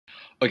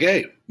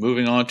Okay,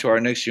 moving on to our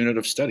next unit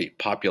of study,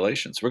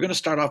 populations. We're going to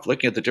start off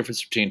looking at the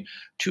difference between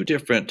two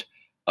different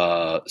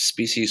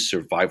species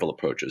survival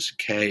approaches,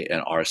 K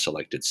and R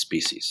selected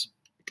species.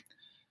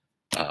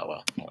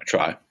 Well, I'm going to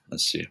try.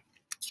 Let's see.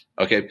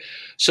 Okay,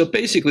 so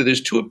basically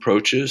there's two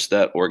approaches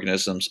that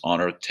organisms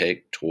on Earth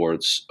take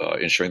towards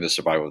ensuring the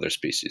survival of their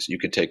species. You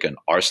can take an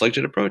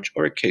R-selected approach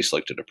or a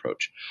K-selected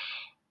approach.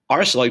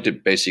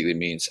 R-selected basically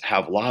means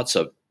have lots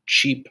of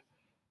cheap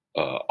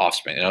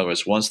offspring. In other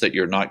words, ones that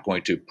you're not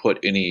going to put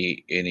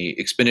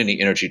expend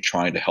any energy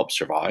trying to help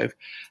survive.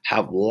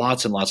 Have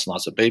lots and lots and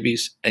lots of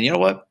babies, and you know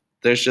what?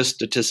 There's just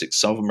statistics.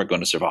 Some of them are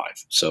going to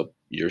survive, so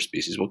your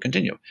species will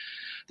continue.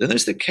 Then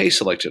there's the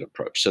K-selected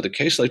approach. So the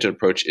K-selected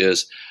approach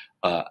is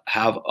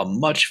have a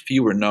much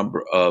fewer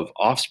number of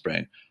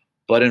offspring,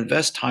 but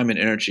invest time and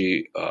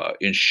energy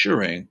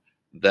ensuring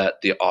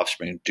that the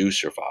offspring do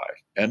survive,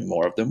 and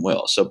more of them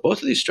will. So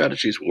both of these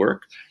strategies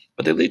work,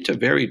 but they lead to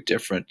very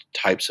different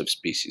types of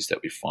species that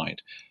we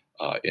find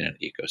in an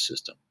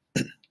ecosystem.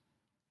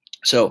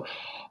 So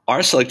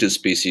our selected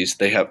species,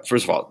 they have,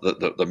 first of all,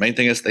 the main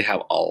thing is they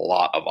have a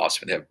lot of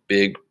offspring. They have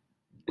big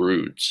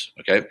broods,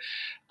 okay?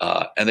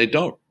 And they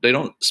don't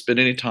spend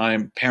any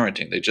time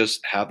parenting. They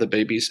just have the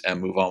babies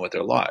and move on with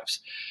their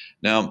lives.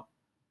 Now,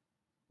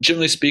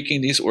 generally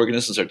speaking, these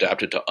organisms are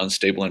adapted to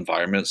unstable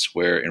environments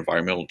where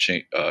environmental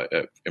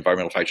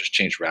factors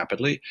change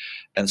rapidly.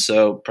 And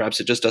so perhaps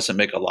it just doesn't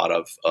make a lot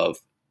of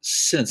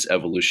sense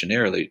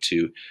evolutionarily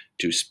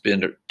to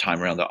spend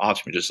time around the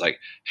offspring, just like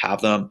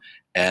have them,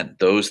 and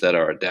those that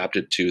are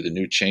adapted to the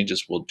new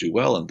changes will do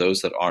well, and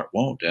those that aren't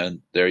won't,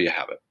 and there you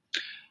have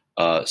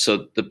it.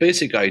 So the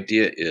basic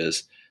idea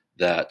is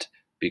that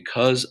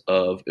because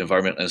of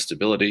environmental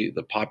instability,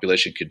 the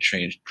population can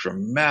change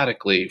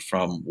dramatically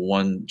from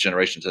one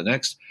generation to the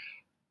next.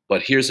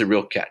 But here's the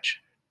real catch.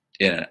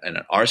 In an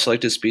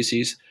R-selected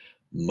species,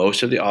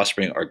 most of the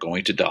offspring are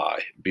going to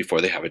die before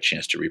they have a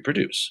chance to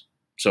reproduce.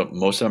 So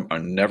most of them are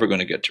never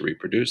going to get to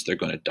reproduce. They're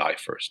going to die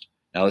first.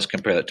 Now let's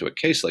compare that to a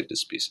K-selected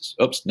species.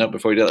 Oops, no,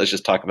 before we do that, let's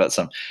just talk about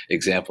some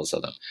examples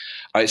of them.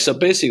 All right, so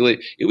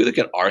basically, if we look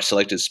at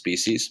R-selected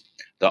species,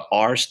 the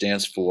R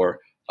stands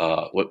for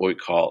what we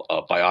call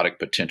biotic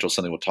potential,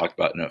 something we'll talk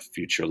about in a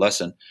future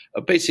lesson.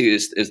 Basically,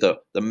 is the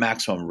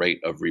maximum rate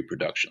of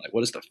reproduction. Like,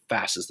 what is the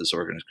fastest this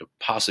organism could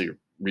possibly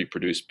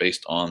reproduce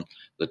based on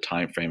the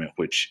time frame in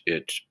which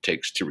it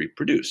takes to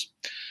reproduce?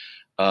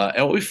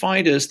 And what we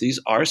find is these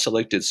are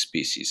selected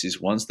species,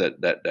 these ones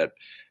that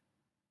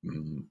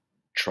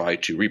try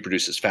to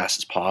reproduce as fast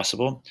as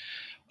possible.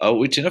 What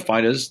we tend to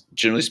find is,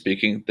 generally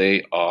speaking,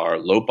 they are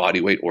low body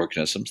weight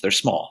organisms. They're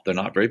small. They're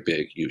not very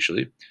big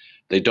usually.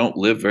 They don't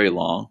live very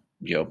long,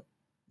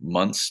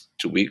 months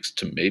to weeks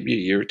to maybe a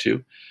year or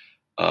two.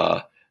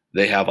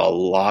 They have a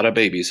lot of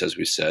babies, as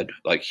we said,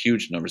 like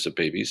huge numbers of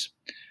babies.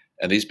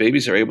 And these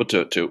babies are able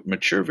to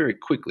mature very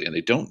quickly, and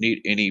they don't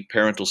need any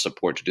parental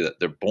support to do that.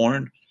 They're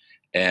born,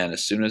 and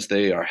as soon as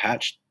they are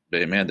hatched,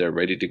 they're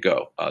ready to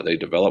go. They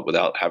develop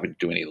without having to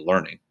do any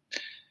learning.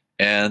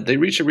 And they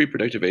reach a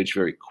reproductive age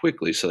very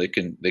quickly, so they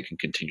can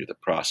continue the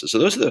process. So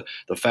those are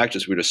the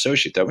factors we'd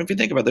associate that. If you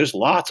think about it, there's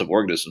lots of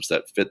organisms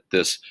that fit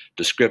this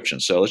description.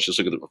 So let's just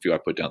look at a few I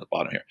put down at the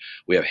bottom here.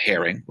 We have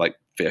herring, like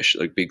fish,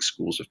 like big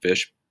schools of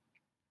fish.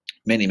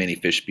 Many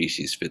fish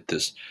species fit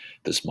this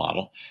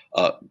model.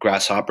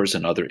 Grasshoppers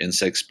and other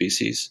insect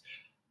species.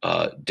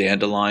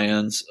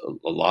 Dandelions,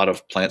 a lot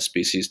of plant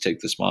species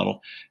take this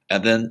model.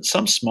 And then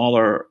some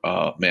smaller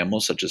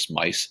mammals, such as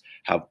mice,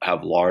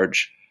 have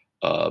large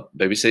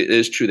babies. It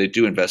is true they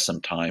do invest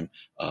some time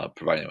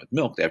providing them with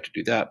milk. They have to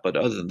do that, but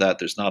other than that,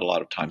 there's not a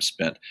lot of time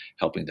spent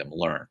helping them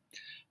learn.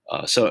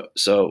 So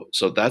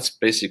that's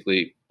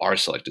basically R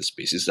selected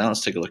species. Now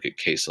let's take a look at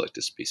K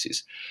selected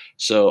species.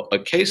 So a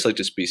K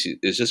selected species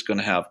is just going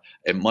to have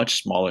a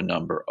much smaller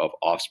number of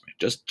offspring,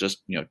 just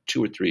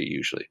 2 or 3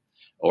 usually,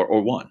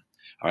 or 1.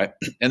 All right,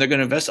 and they're going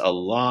to invest a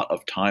lot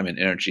of time and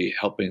energy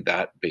helping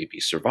that baby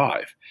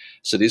survive.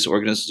 So these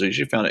organisms are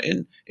usually found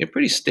in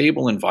pretty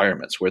stable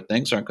environments where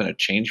things aren't going to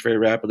change very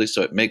rapidly.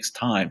 So it makes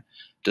time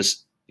to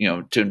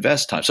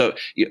invest time. So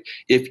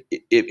if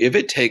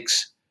it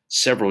takes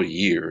several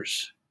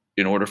years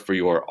in order for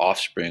your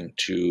offspring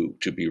to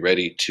be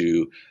ready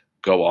to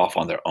go off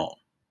on their own,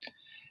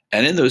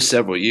 and in those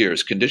several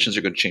years, conditions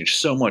are going to change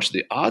so much,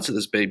 the odds of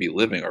this baby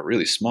living are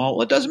really small.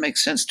 Well, it doesn't make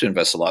sense to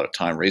invest a lot of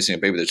time raising a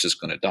baby that's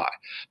just going to die.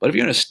 But if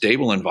you're in a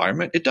stable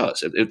environment, it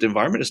does. If the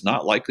environment is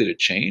not likely to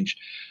change,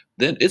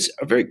 then it's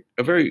a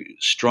very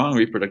strong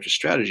reproductive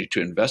strategy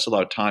to invest a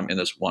lot of time in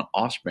this one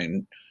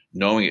offspring,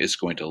 knowing it's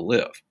going to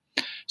live.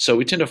 So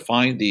we tend to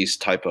find these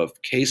type of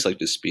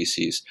K-selected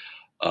species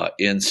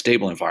in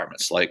stable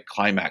environments like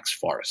climax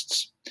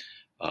forests.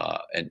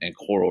 And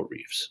coral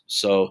reefs.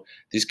 So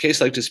these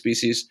K-selected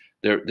species,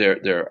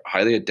 they're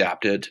highly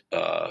adapted,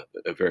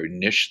 very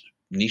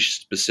niche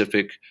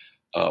specific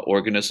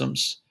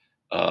organisms,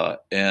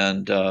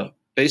 and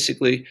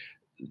basically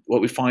what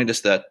we find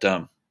is that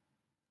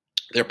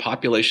their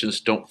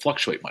populations don't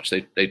fluctuate much.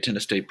 They tend to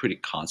stay pretty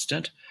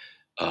constant.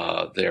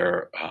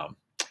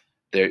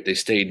 they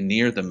stay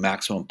near the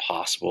maximum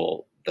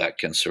possible that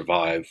can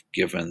survive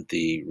given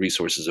the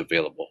resources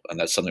available. And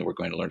that's something we're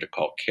going to learn to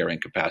call carrying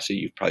capacity.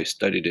 You've probably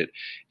studied it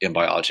in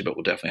biology, but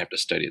we'll definitely have to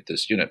study it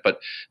this unit. But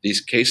these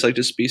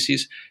case-selected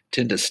species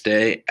tend to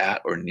stay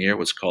at or near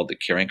what's called the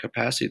carrying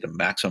capacity, the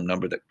maximum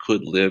number that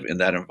could live in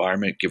that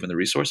environment given the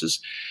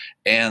resources.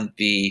 And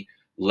the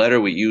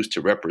letter we use to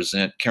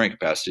represent carrying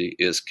capacity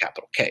is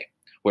capital K,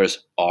 whereas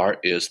R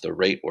is the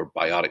rate or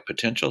biotic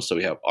potential. So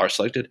we have R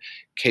selected.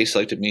 K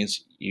selected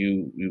means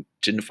you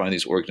didn't find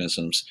these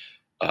organisms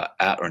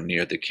at or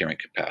near the carrying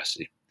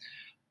capacity.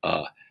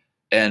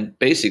 And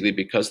basically,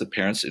 because the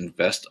parents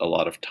invest a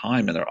lot of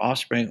time in their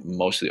offspring,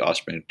 most of the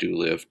offspring do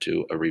live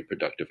to a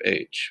reproductive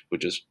age,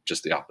 which is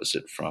just the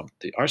opposite from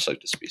the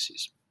R-selected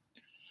species.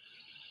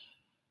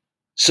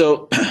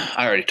 So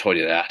I already told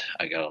you that.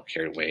 I got all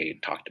carried away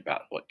and talked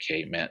about what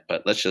K meant,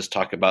 but let's just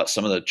talk about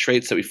some of the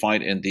traits that we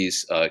find in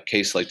these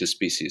K-selected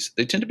species.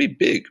 They tend to be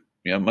big,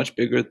 much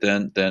bigger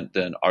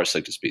than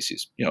R-selected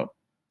species.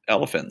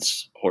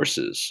 Elephants,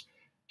 horses,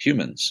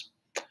 humans.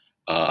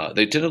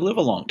 They tend to live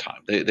a long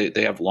time.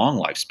 They have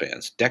long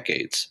lifespans,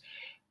 decades.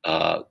 They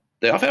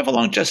often have a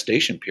long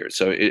gestation period.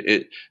 So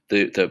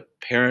the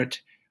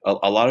parent,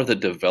 a lot of the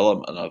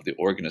development of the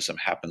organism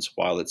happens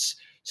while it's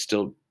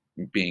still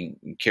being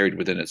carried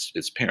within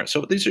its parent.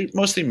 So these are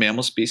mostly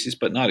mammal species,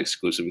 but not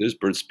exclusively. There's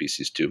bird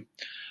species too.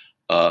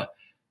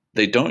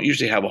 They don't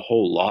usually have a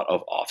whole lot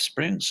of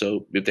offspring.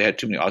 So if they had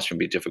too many offspring,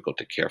 it'd be difficult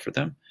to care for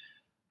them.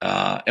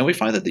 And we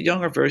find that the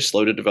young are very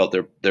slow to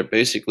develop. They're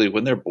basically,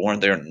 when they're born,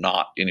 they're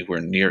not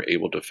anywhere near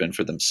able to fend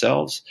for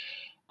themselves.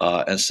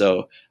 And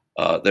so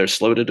they're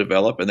slow to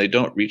develop, and they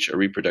don't reach a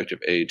reproductive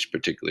age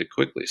particularly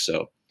quickly.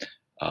 So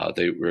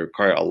they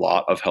require a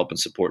lot of help and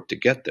support to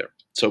get there.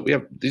 So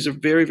these are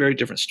very, very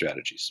different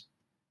strategies.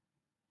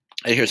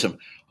 And here's some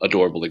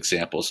adorable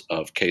examples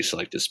of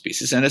K-selected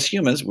species. And as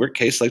humans, we're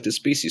K-selected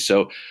species.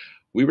 So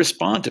we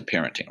respond to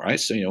parenting, right?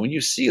 So, when you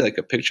see like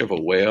a picture of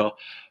a whale,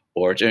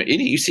 or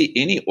you see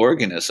any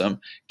organism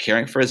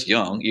caring for its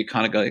young, you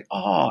kind of go,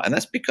 oh, and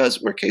that's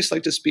because we're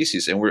K-selected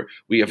species, and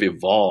we have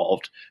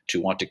evolved to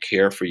want to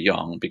care for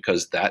young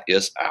because that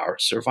is our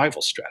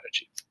survival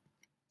strategy.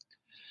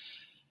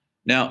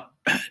 Now,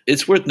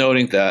 it's worth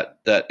noting that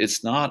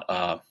it's not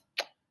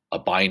a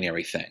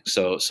binary thing.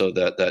 So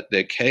that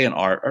the K and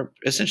R are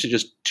essentially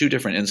just two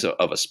different ends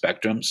of a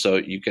spectrum. So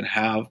you can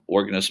have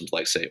organisms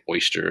like, say,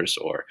 oysters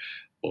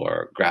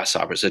or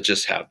grasshoppers that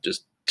just have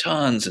just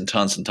tons and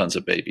tons and tons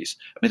of babies.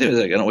 I mean,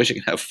 like, an oyster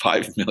can have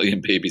 5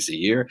 million babies a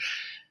year.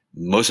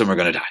 Most of them are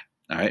going to die,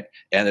 all right?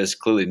 And there's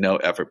clearly no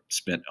effort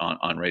spent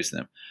on raising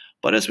them.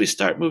 But as we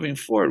start moving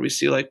forward, we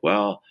see like,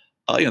 well,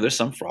 there's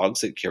some frogs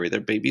that carry their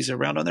babies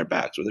around on their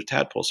backs or their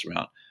tadpoles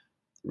around.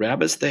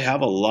 Rabbits, they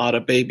have a lot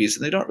of babies,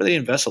 and they don't really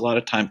invest a lot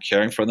of time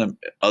caring for them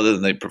other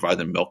than they provide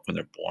them milk when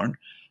they're born.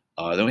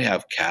 Then we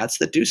have cats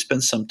that do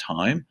spend some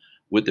time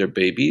with their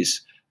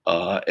babies,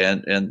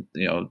 and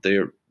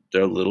they're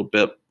a little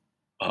bit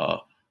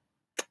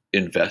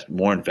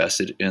more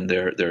invested in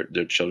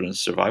their children's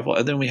survival.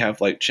 And then we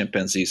have like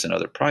chimpanzees and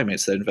other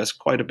primates that invest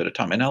quite a bit of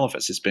time, and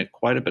elephants that spend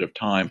quite a bit of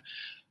time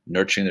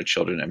nurturing their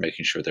children and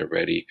making sure they're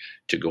ready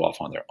to go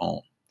off on their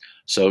own.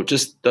 So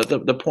just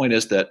the point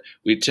is that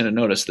we tend to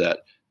notice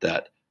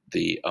that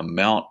the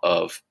amount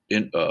of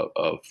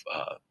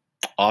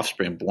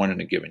offspring born in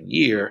a given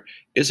year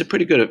is a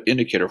pretty good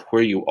indicator of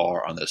where you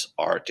are on this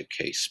R to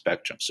K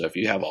spectrum. So if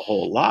you have a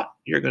whole lot,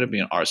 you're going to be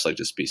an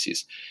R-selected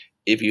species.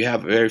 If you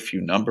have a very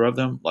few number of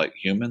them, like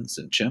humans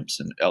and chimps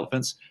and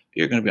elephants,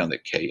 you're going to be on the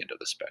K end of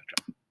the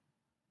spectrum.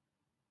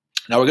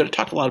 Now we're going to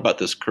talk a lot about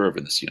this curve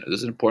in this unit. This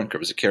is an important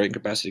curve. It's a carrying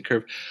capacity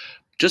curve.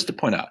 Just to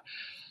point out,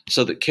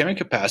 so the carrying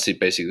capacity,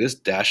 basically this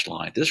dashed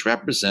line, this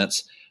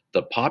represents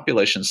the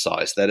population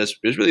size that is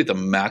really the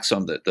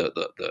maximum that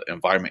the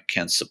environment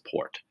can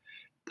support.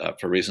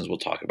 For reasons we'll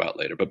talk about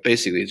later. But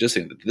basically, just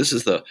think that this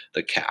is the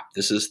cap.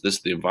 The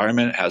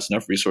environment has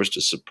enough resource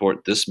to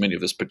support this many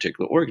of this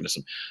particular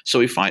organism. So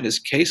we find as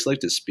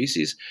K-selected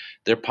species,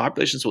 their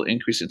populations will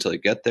increase until they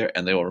get there,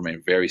 and they will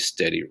remain very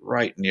steady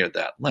right near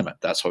that limit.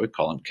 That's why we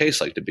call them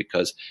K-selected,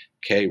 because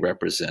K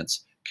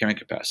represents carrying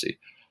capacity.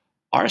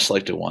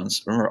 R-selected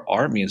ones, remember,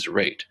 R means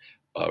rate.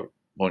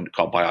 What we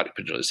call biotic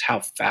potential is how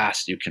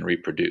fast you can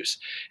reproduce.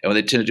 And what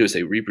they tend to do is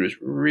they reproduce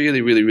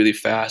really, really, really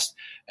fast,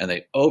 and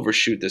they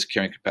overshoot this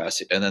carrying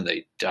capacity, and then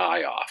they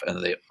die off,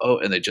 and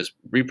they just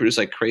reproduce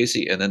like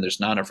crazy, and then there's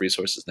not enough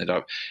resources, and they die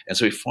off. And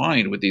so we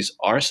find with these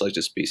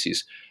R-selected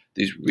species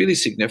these really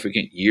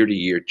significant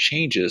year-to-year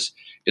changes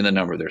in the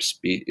number of their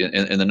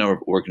in the number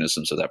of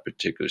organisms of that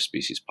particular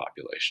species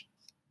population.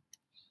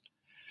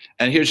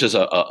 And here's just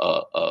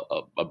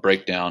a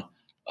breakdown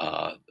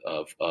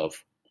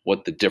of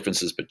what the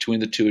differences between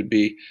the two would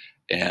be.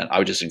 And I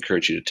would just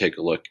encourage you to take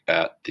a look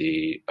at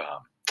the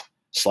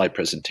slide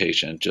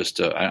presentation.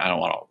 I don't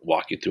want to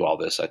walk you through all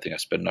this. I think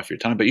I've spent enough of your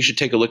time, but you should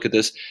take a look at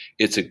this.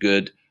 It's a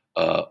good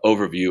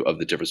overview of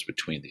the difference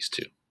between these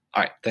two.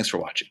 All right, thanks for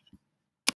watching.